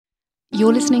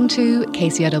You're listening to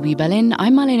KCRW Berlin.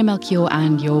 I'm Marlene Melchior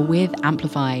and you're with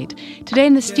Amplified. Today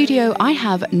in the studio I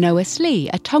have Noah Slee,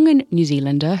 a Tongan New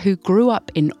Zealander who grew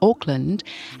up in Auckland,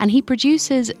 and he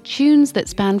produces tunes that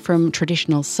span from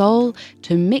traditional soul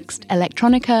to mixed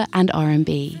electronica and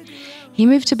R&B. He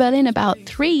moved to Berlin about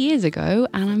 3 years ago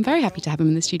and I'm very happy to have him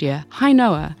in the studio. Hi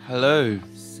Noah. Hello.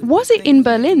 Was it in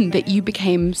Berlin that you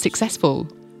became successful?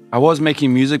 I was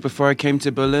making music before I came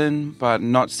to Berlin, but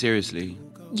not seriously.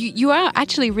 You are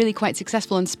actually really quite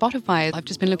successful on Spotify. I've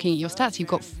just been looking at your stats. You've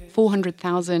got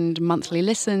 400,000 monthly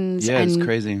listens. Yeah, and it's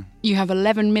crazy. You have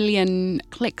 11 million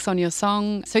clicks on your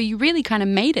song. So you really kind of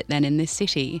made it then in this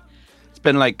city. It's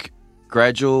been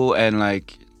gradual and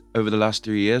over the last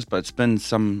 3 years, but it's been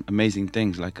some amazing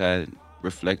things. I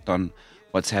reflect on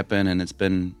what's happened and it's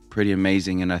been pretty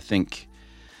amazing. And I think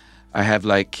I have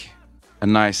a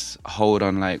nice hold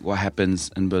on what happens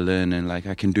in Berlin, and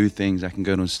I can do things. I can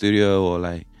go to a studio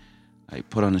or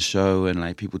put on a show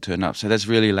and people turn up. So that's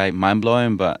really mind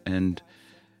blowing, and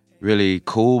really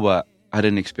cool. But I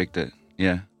didn't expect it.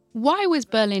 Yeah. Why was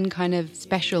Berlin kind of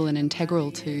special and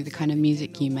integral to the kind of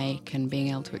music you make and being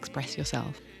able to express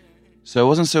yourself? So it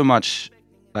wasn't so much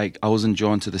I wasn't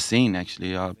drawn to the scene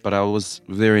actually, but I was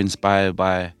very inspired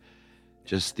by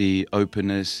just the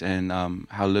openness and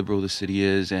how liberal the city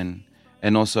is,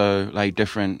 and also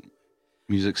different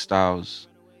music styles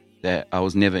that I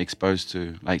was never exposed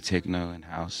to, like techno and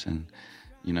house and,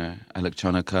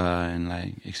 electronica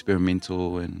and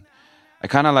experimental. And I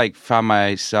kind of found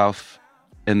myself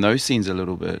in those scenes a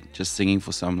little bit, just singing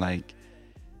for some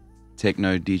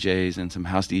techno DJs and some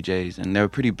house DJs, and they were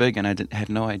pretty big and I had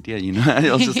no idea,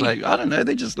 I was just I don't know,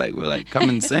 they just were come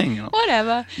and sing.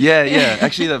 Whatever. Yeah.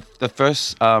 Actually, the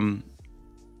first time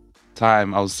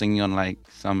I was singing on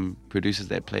some producers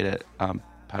that played at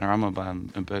Panorama Bar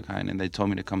in Berghain, and they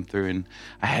told me to come through, and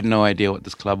I had no idea what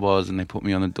this club was, and they put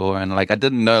me on the door, and I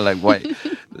didn't know what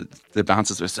the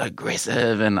bouncers were so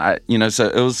aggressive, and so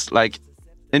it was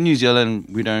in New Zealand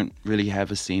we don't really have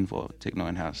a scene for techno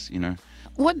and house.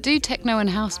 What do techno and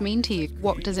house mean to you?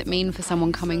 What does it mean for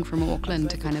someone coming from Auckland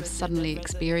to kind of suddenly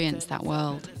experience that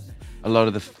world? A lot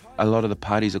of the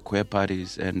parties are queer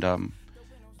parties, and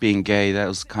being gay, that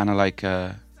was kind of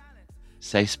a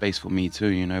safe space for me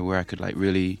too, where I could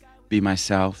really be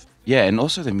myself. Yeah, and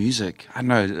also the music. I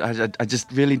know, I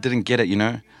just really didn't get it,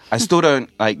 I still don't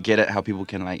get it how people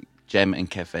can jam it in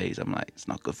cafes. I'm it's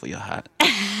not good for your heart.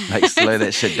 Slow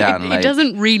that shit down. It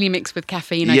doesn't really mix with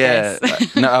caffeine, I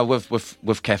guess. No,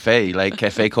 with cafe,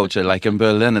 cafe culture. In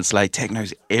Berlin, it's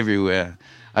techno's everywhere.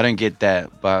 I don't get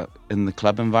that, but in the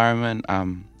club environment,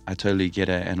 I totally get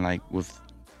it. And with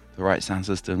the right sound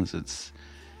systems, it's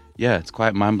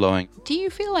quite mind-blowing. Do you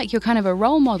feel like you're kind of a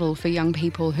role model for young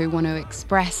people who want to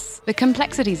express the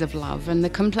complexities of love and the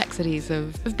complexities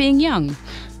of being young?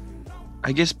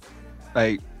 I guess,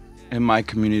 in my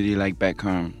community, back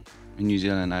home in New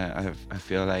Zealand, I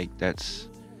feel that's,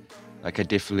 I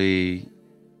definitely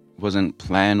wasn't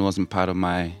part of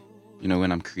my,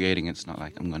 when I'm creating, it's not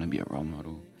I'm going to be a role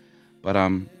model. But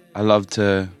I love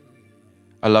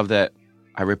that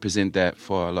I represent that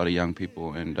for a lot of young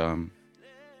people, and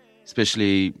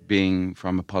especially being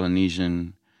from a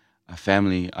Polynesian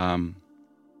family,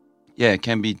 it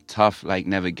can be tough,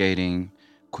 navigating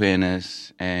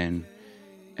queerness and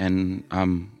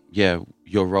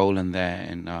your role in that.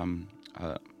 And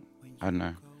I don't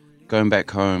know, going back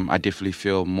home, I definitely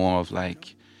feel more of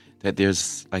that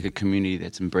there's a community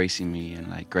that's embracing me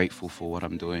and grateful for what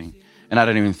I'm doing. And I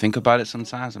don't even think about it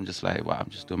sometimes. I'm just wow, I'm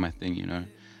just doing my thing, It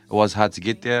was hard to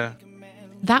get there.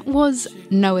 That was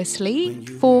Noah Slee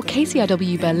for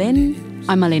KCRW Berlin.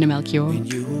 I'm Marlene Melchior.